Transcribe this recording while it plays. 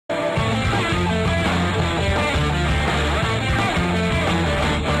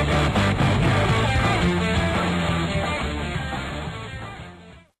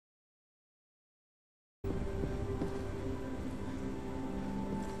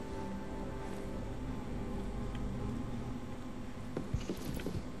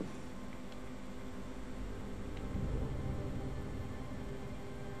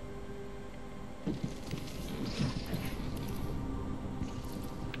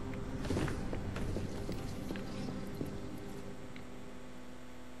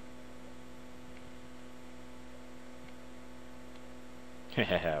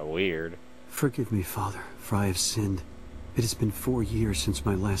Weird. Forgive me, Father, for I have sinned. It has been 4 years since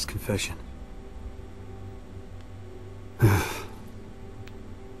my last confession. I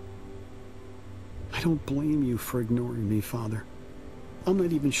don't blame you for ignoring me, Father. I'm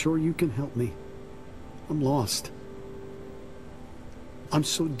not even sure you can help me. I'm lost. I'm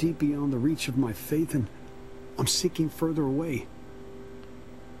so deep beyond the reach of my faith, and I'm sinking further away.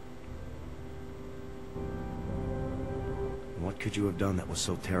 What could you have done that was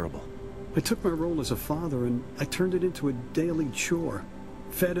so terrible? I took my role as a father and I turned it into a daily chore.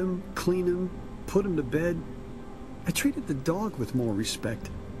 Fed him, cleaned him, put him to bed. I treated the dog with more respect.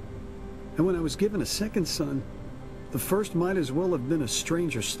 And when I was given a second son, the first might as well have been a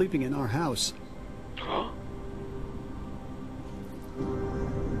stranger sleeping in our house.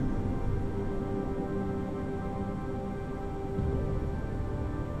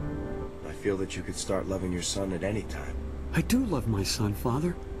 I feel that you could start loving your son at any time. I do love my son,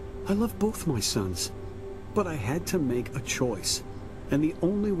 Father. I love both my sons. But I had to make a choice. And the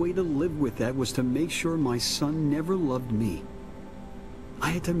only way to live with that was to make sure my son never loved me.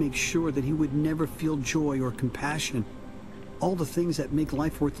 I had to make sure that he would never feel joy or compassion. All the things that make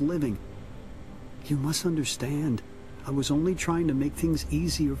life worth living. You must understand, I was only trying to make things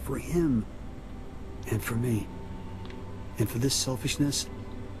easier for him. And for me. And for this selfishness,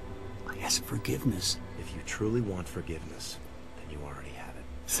 I ask forgiveness. If you truly want forgiveness, then you already have it.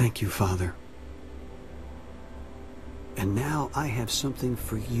 Thank you, Father. And now I have something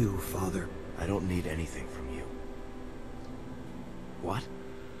for you, Father. I don't need anything from you. What?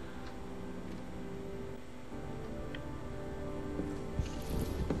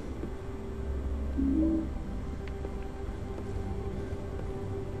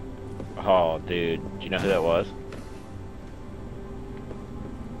 Oh, dude. Do you know who that was?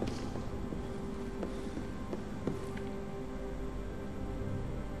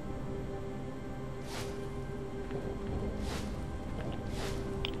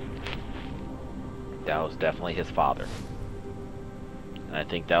 That was definitely his father. And I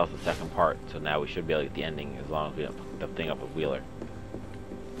think that was the second part, so now we should be able to get the ending as long as we don't pick the thing up with Wheeler.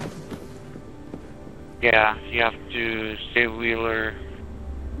 Yeah, you have to save Wheeler.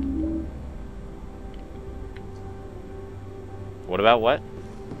 What about what?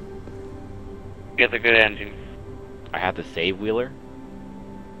 Get the good ending. I have to save Wheeler?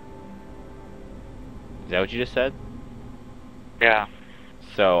 Is that what you just said? Yeah.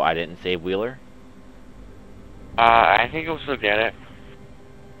 So I didn't save Wheeler? I think you'll still get it.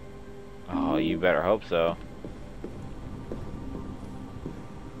 Oh, you better hope so.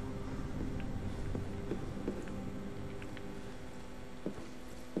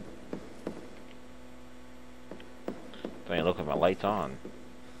 Don't even look at my lights on.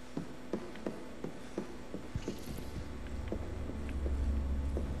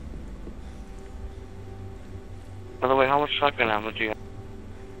 By the way, how much shotgun ammo do you have?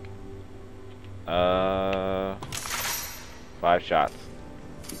 5 shots.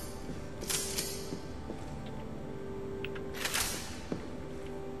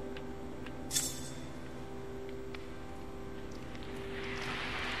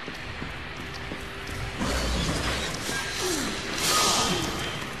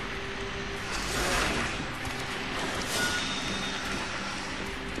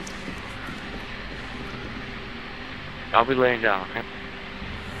 I'll be laying down, okay?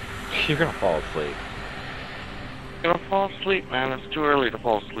 You're gonna fall asleep. I'm gonna fall asleep, man. It's too early to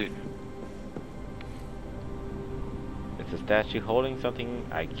fall asleep. It's a statue holding something.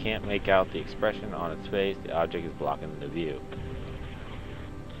 I can't make out the expression on its face. The object is blocking the view.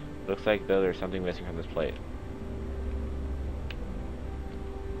 Looks like though there's something missing from this plate.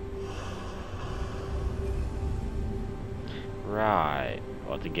 Right.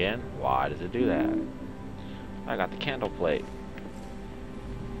 Once again, why does it do that? I got the candle plate.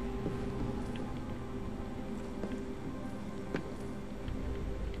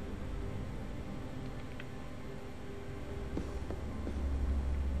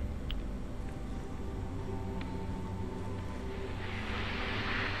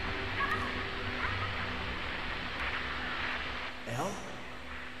 Elle?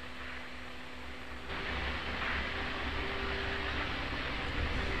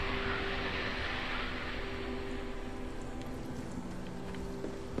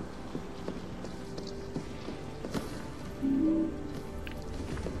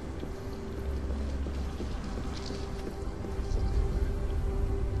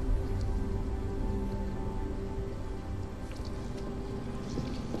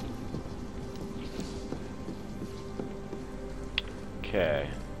 Okay.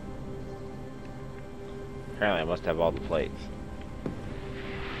 Apparently I must have all the plates.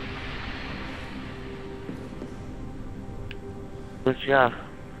 But yeah.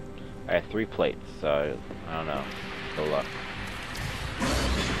 I have 3 plates, so I don't know. Good luck.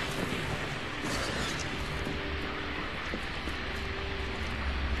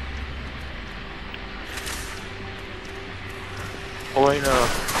 Oh, I know.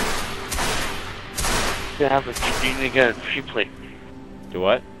 You have the you need to get a tree plate. Do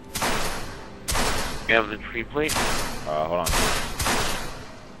what? You have the tree plate? Hold on.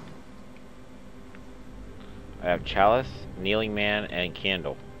 I have chalice, kneeling man, and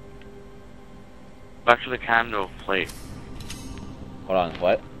candle. Back to the candle plate. Hold on,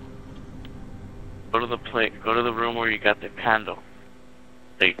 what? Go to the plate. Go to the room where you got the candle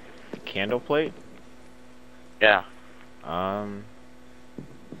plate. Candle plate? Yeah.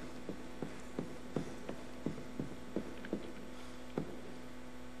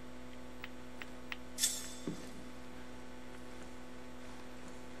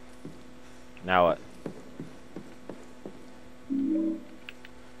 Now what?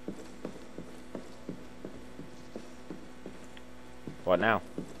 What now?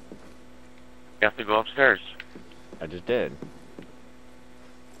 You have to go upstairs. I just did.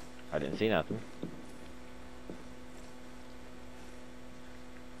 I didn't see nothing.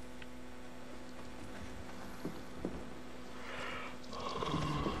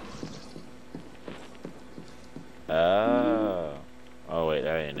 Oh. Oh wait,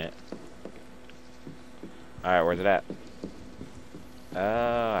 that ain't it. Alright, where's it at? Oh,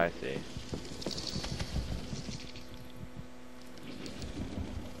 I see.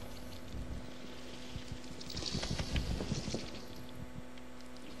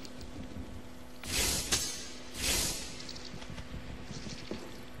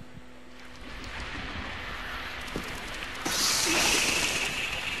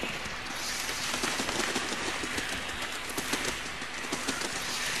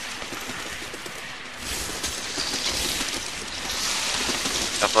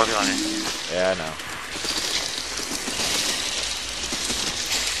 Got bug on it. Yeah, I know.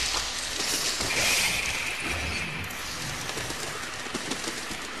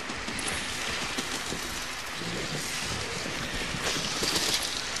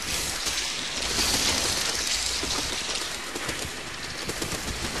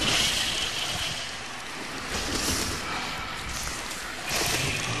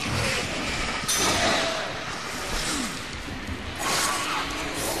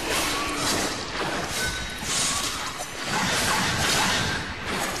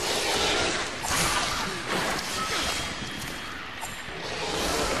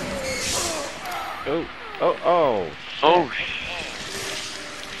 Oh, oh, oh. Oh,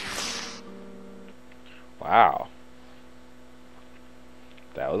 Wow.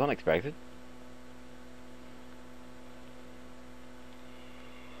 That was unexpected.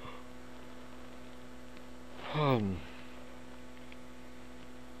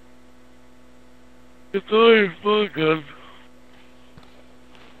 it's always fun.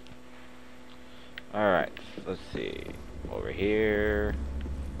 Alright, let's see. Over here.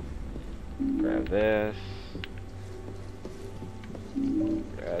 Grab this.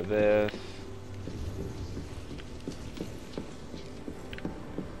 Grab this.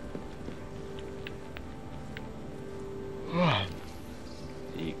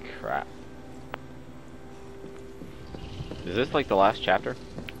 Eat crap. Is this like the last chapter?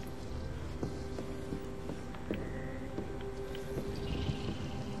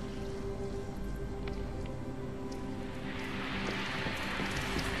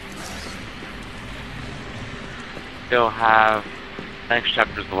 Still have next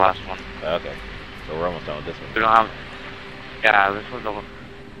chapter's the last one. Okay. So we're almost done with this one. We don't have. Yeah, this one's over.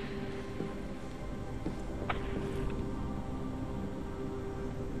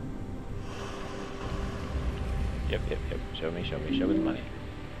 Yep. Show me the money.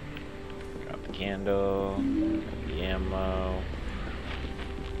 Got the candle, got the ammo.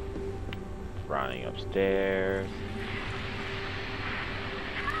 Running upstairs.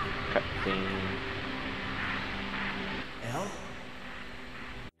 Cutscene.